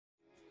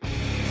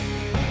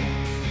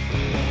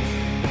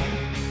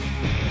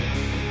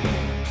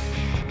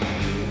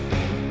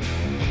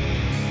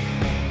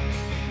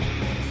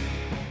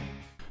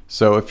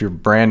So if you're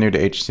brand new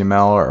to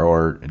HTML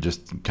or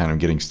just kind of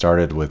getting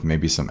started with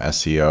maybe some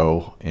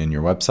SEO in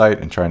your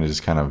website and trying to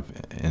just kind of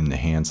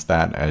enhance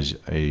that as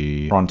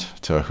a front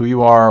to who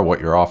you are, what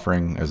you're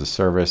offering as a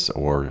service,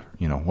 or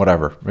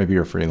whatever, maybe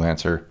you're a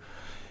freelancer.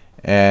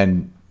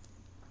 And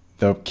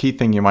the key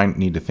thing you might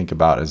need to think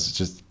about is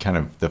just kind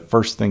of the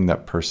first thing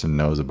that person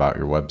knows about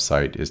your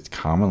website is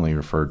commonly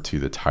referred to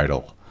the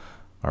title,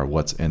 or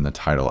what's in the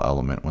title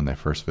element when they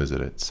first visit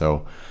it.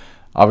 So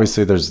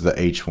obviously there's the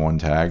H1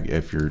 tag.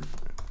 If you're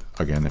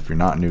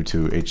not new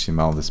to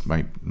HTML, this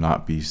might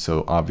not be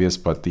so obvious,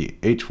 but the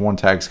H1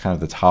 tag is kind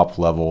of the top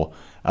level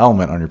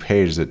element on your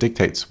page that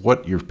dictates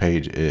what your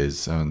page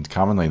is. And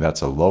commonly that's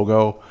a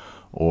logo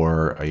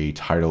or a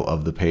title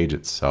of the page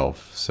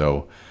itself.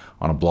 So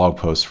on a blog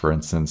post, for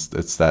instance,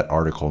 it's that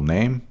article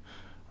name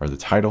or the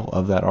title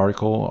of that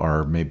article,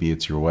 or maybe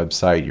it's your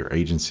website, your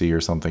agency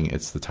or something.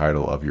 It's the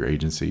title of your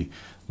agency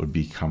would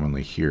be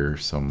commonly here.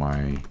 So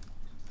my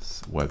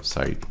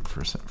website,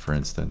 for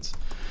instance.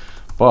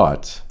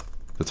 But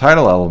the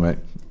title element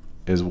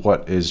is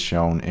what is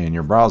shown in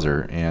your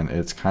browser, and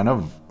it's kind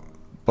of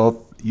both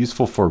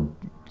useful for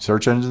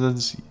search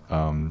engines,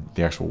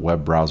 the actual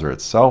web browser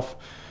itself,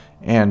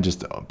 and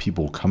just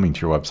people coming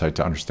to your website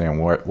to understand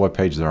what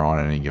page they're on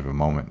at any given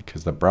moment,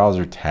 because the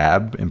browser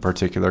tab in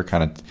particular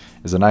kind of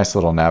is a nice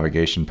little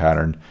navigation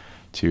pattern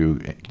to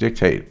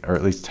dictate, or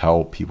at least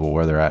tell people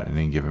where they're at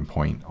any given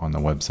point on the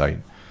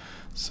website.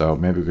 So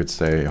maybe we could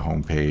say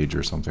home page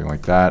or something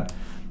like that.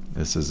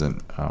 This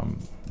isn't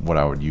what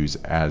I would use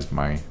as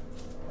my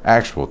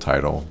actual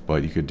title,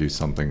 but you could do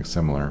something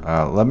similar.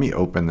 Let me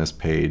open this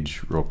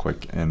page real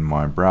quick in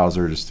my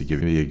browser just to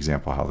give you the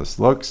example how this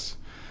looks.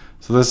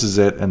 So this is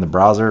it in the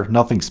browser,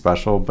 nothing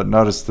special, but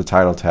notice the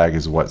title tag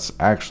is what's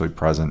actually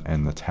present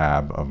in the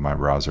tab of my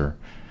browser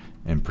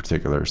in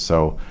particular.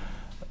 So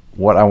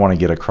what I want to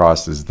get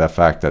across is the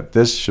fact that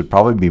this should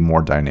probably be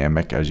more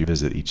dynamic as you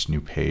visit each new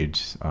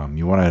page.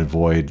 You want to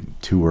avoid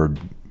two-word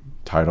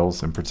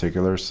titles in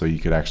particular, so you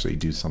could actually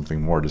do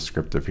something more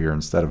descriptive here.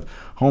 Instead of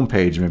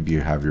homepage, maybe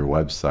you have your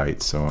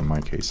website. So in my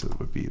case, it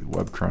would be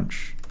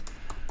WebCrunch.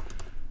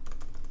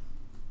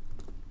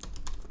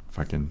 If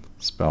I can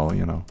spell,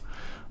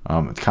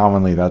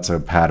 commonly that's a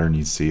pattern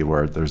you see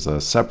where there's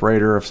a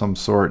separator of some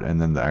sort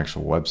and then the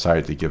actual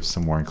website to give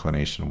some more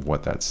inclination of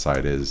what that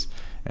site is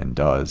and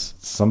does.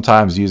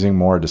 Sometimes using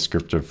more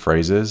descriptive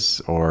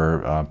phrases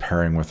or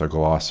pairing with a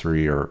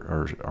glossary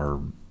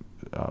or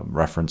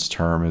reference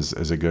term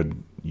is a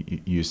good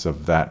use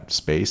of that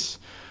space.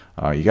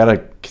 You got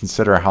to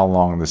consider how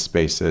long the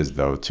space is,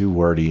 though. Too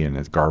wordy and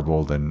it's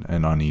garbled and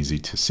uneasy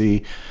to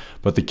see.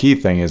 But the key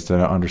thing is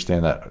to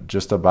understand that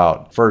just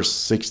about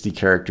first 60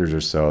 characters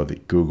or so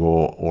that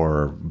Google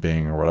or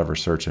Bing or whatever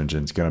search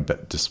engine is going to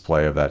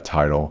display of that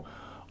title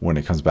when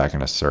it comes back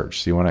in a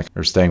search. So you want to,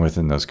 or staying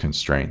within those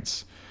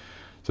constraints.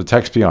 So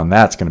text beyond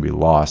that's going to be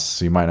lost,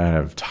 so you might not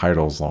have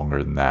titles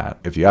longer than that.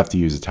 If you have to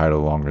use a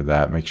title longer than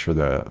that, make sure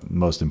the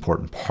most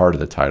important part of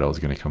the title is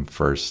going to come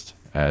first,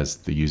 as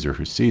the user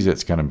who sees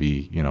it's going to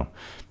be,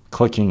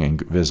 clicking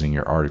and visiting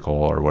your article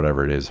or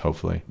whatever it is,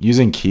 hopefully.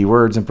 Using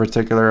keywords in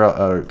particular,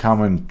 a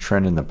common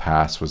trend in the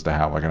past was to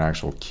have like an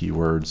actual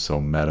keyword, so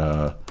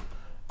meta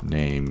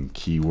name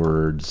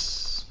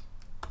keywords,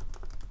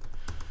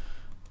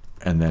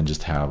 and then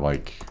just have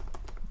like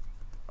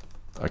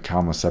a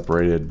comma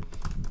separated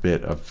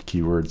bit of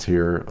keywords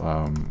here.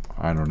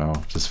 I don't know,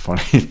 just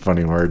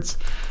funny words.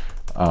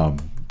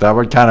 That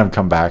would kind of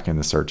come back in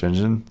the search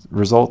engine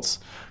results.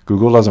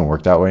 Google doesn't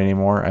work that way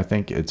anymore. I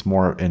think it's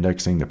more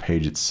indexing the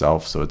page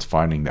itself, so it's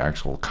finding the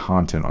actual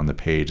content on the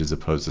page as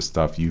opposed to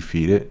stuff you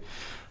feed it.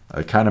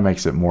 It kind of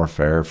makes it more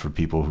fair for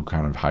people who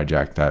kind of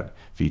hijack that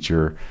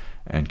feature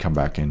and come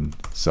back in.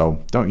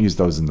 So don't use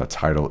those in the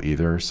title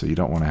either. So you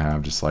don't want to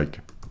have just like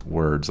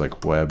words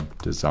like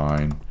web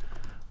design,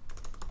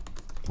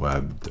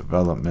 web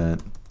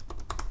development,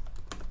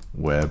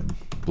 web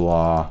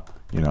blah,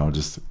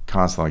 just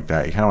constant like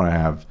that. You kind of want to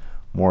have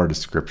more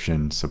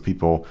description so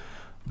people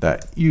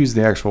that use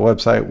the actual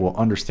website will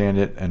understand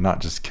it and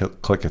not just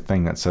click a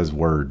thing that says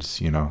words.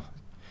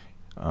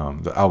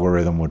 The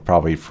algorithm would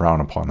probably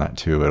frown upon that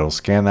too. It'll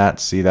scan that,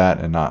 see that,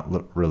 and not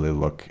really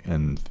look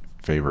in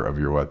favor of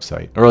your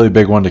website. A really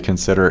big one to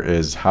consider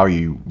is how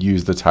you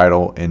use the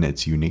title in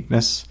its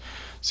uniqueness.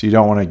 So you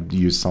don't want to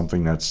use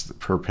something that's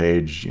per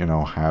page,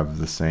 have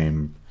the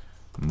same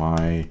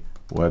my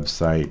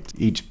website.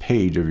 Each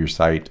page of your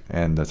site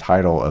and the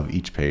title of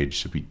each page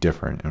should be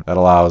different. That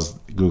allows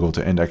Google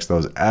to index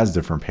those as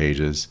different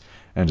pages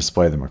and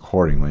display them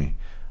accordingly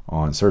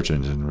on search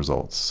engine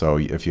results. So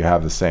if you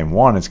have the same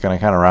one, it's going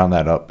to kind of round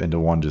that up into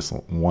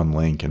one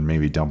link and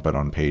maybe dump it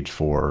on page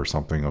 4 or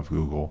something of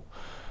Google,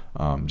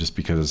 just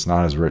because it's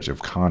not as rich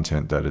of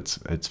content that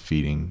it's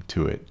feeding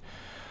to it.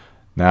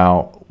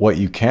 Now, what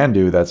you can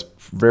do that's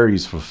very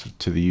useful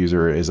to the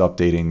user is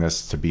updating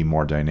this to be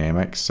more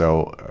dynamic.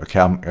 So a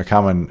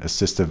common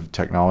assistive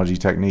technology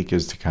technique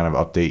is to kind of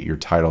update your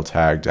title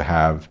tag to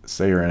have,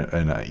 say you're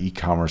in an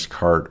e-commerce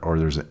cart or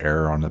there's an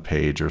error on the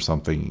page or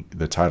something,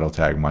 the title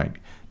tag might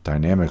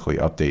dynamically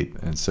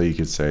update. And so you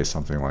could say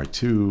something like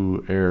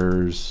 2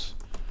 errors,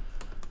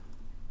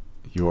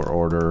 your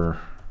order,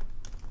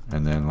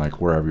 and then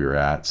like wherever you're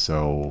at.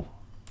 So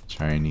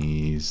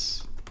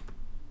Chinese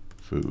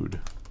food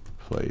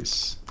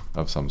place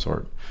of some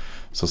sort.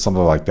 So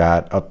something like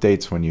that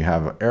updates when you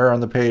have an error on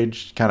the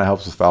page, kind of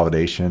helps with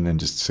validation and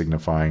just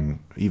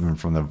signifying even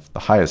from the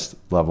highest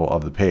level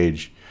of the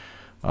page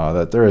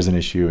that there is an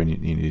issue and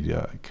you need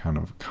to kind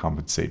of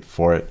compensate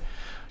for it.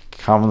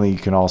 Commonly, you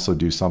can also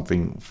do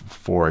something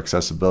for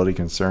accessibility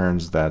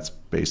concerns that's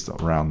based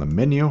around the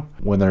menu.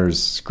 When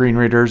there's screen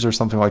readers or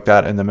something like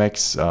that in the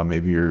mix,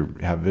 maybe you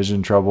have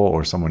vision trouble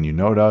or someone you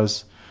know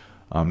does.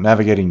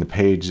 Navigating the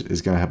page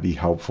is going to be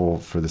helpful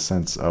for the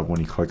sense of when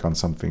you click on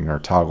something or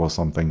toggle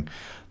something,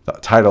 the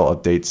title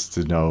updates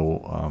to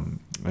know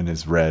and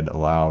is read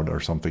aloud or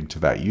something to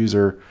that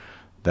user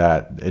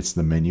that it's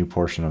the menu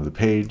portion of the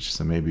page.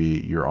 So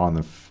maybe you're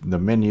on the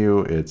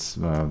menu, it's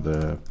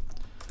the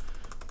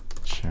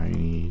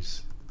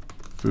Chinese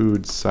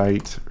food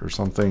site or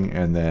something,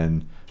 and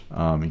then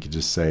you could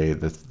just say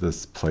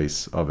this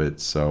place of it.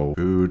 So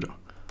food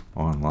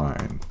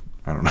online.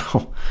 I don't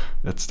know.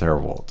 That's a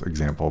terrible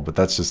example, but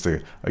that's just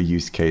a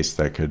use case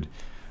that could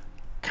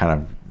kind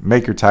of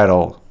make your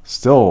title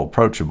still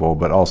approachable,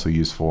 but also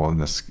useful in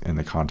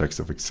the context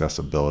of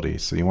accessibility.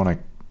 So you want to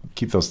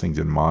keep those things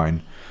in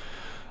mind.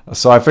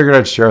 So I figured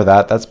I'd share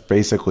that. That's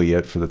basically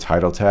it for the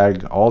title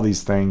tag. All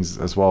these things,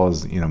 as well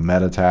as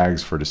meta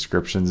tags for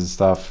descriptions and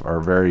stuff, are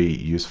very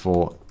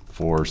useful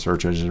for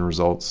search engine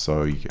results.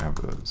 So you can have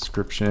a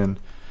description.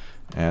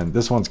 And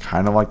this one's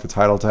kind of like the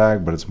title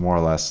tag, but it's more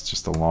or less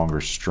just a longer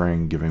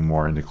string giving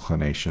more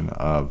inclination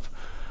of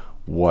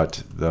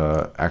what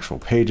the actual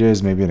page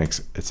is. Maybe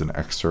it's an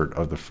excerpt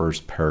of the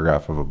first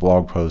paragraph of a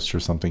blog post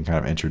or something,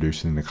 kind of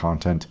introducing the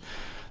content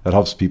that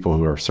helps people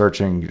who are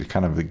searching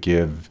kind of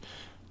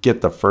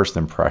get the first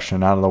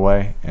impression out of the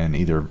way and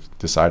either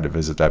decide to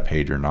visit that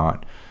page or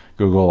not.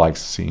 Google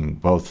likes seeing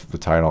both the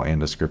title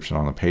and description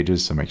on the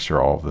pages, so make sure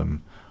all of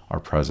them are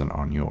present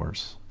on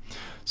yours.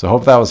 So I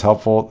hope that was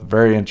helpful.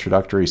 Very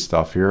introductory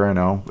stuff here. I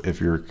know if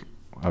you're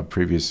a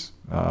previous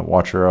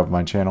watcher of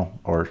my channel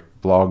or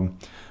blog,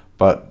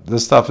 but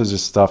this stuff is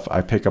just stuff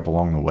I pick up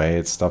along the way.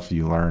 It's stuff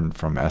you learn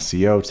from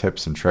SEO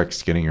tips and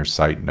tricks, getting your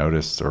site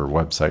noticed or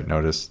website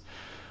noticed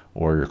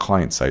or your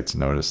client sites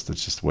noticed.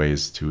 It's just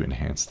ways to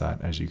enhance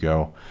that as you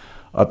go.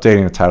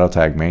 Updating the title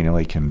tag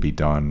manually can be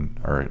done,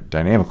 or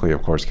dynamically,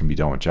 of course, can be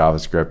done with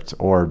JavaScript,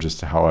 or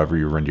just however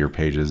you render your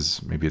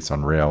pages. Maybe it's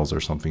on Rails or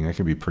something. That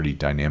can be pretty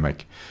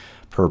dynamic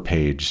per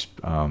page,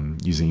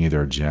 using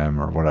either a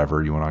gem or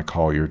whatever you want to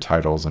call your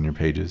titles on your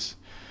pages.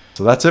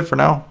 So that's it for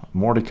now.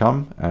 More to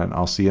come, and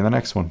I'll see you in the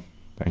next one.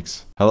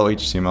 Thanks. Hello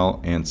HTML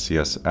and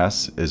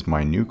CSS is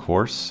my new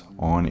course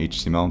on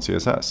HTML and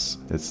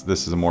CSS.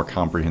 This is a more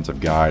comprehensive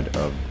guide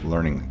of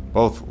learning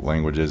both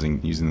languages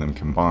and using them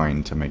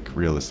combined to make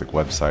realistic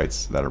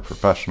websites that are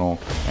professional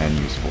and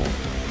useful.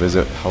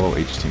 Visit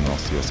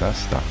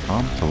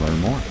hellohtmlcss.com to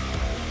learn more.